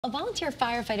A volunteer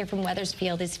firefighter from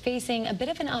Wethersfield is facing a bit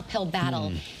of an uphill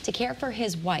battle to care for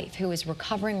his wife, who is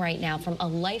recovering right now from a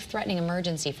life-threatening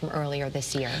emergency from earlier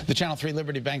this year. The Channel 3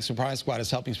 Liberty Bank Surprise Squad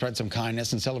is helping spread some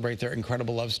kindness and celebrate their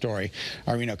incredible love story.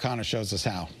 Irene O'Connor shows us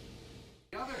how.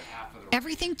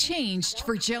 Everything changed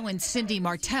for Joe and Cindy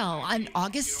Martell on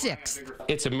August 6th.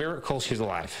 It's a miracle she's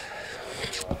alive.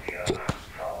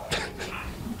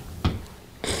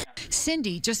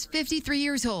 Cindy, just 53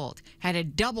 years old, had a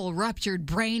double ruptured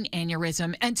brain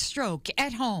aneurysm and stroke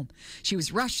at home. She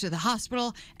was rushed to the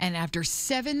hospital, and after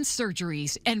 7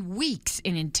 surgeries and weeks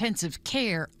in intensive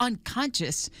care,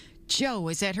 unconscious, Joe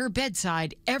is at her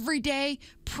bedside every day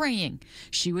praying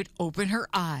she would open her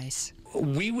eyes.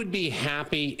 We would be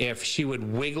happy if she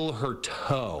would wiggle her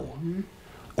toe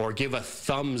or give a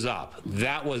thumbs up.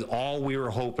 That was all we were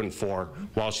hoping for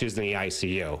while she was in the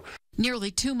ICU.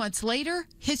 Nearly 2 months later,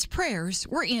 his prayers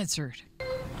were answered.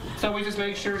 So we just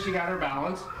make sure she got her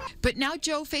balance. But now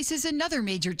Joe faces another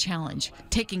major challenge,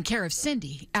 taking care of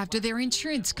Cindy after their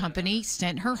insurance company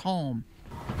sent her home.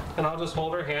 And I'll just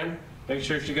hold her hand, make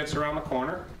sure she gets around the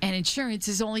corner. And insurance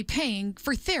is only paying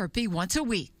for therapy once a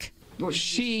week.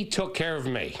 She took care of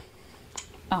me.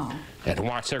 Oh. And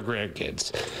watched our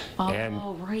grandkids.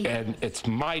 Right. And it's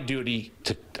my duty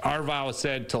to, our vow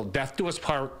said, till death do us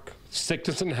part,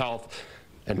 sickness and health,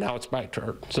 and now it's my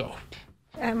turn, so.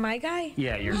 My guy?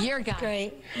 Yeah, your guy.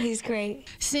 Great. He's great.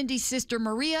 Cindy's sister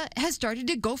Maria has started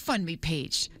a GoFundMe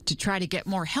page to try to get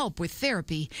more help with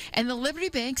therapy, and the Liberty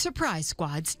Bank Surprise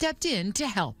Squad stepped in to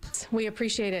help. We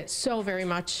appreciate it so very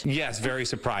much. Yes, very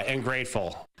surprised and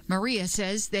grateful. Maria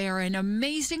says they are an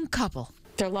amazing couple.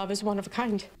 Their love is one of a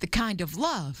kind. The kind of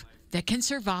love that can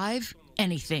survive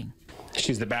anything.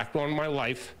 She's the backbone of my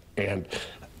life, and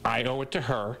I owe it to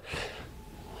her.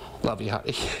 Love you,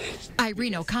 honey.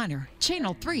 Irene O'Connor,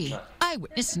 Channel 3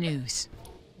 Eyewitness News.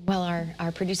 Well,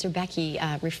 our producer Becky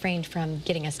refrained from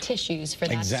getting us tissues for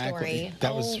that story.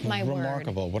 That was my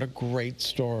remarkable. word. What a great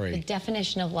story. The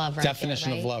definition of love right there,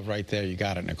 Definition of love right there. You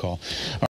got it, Nicole.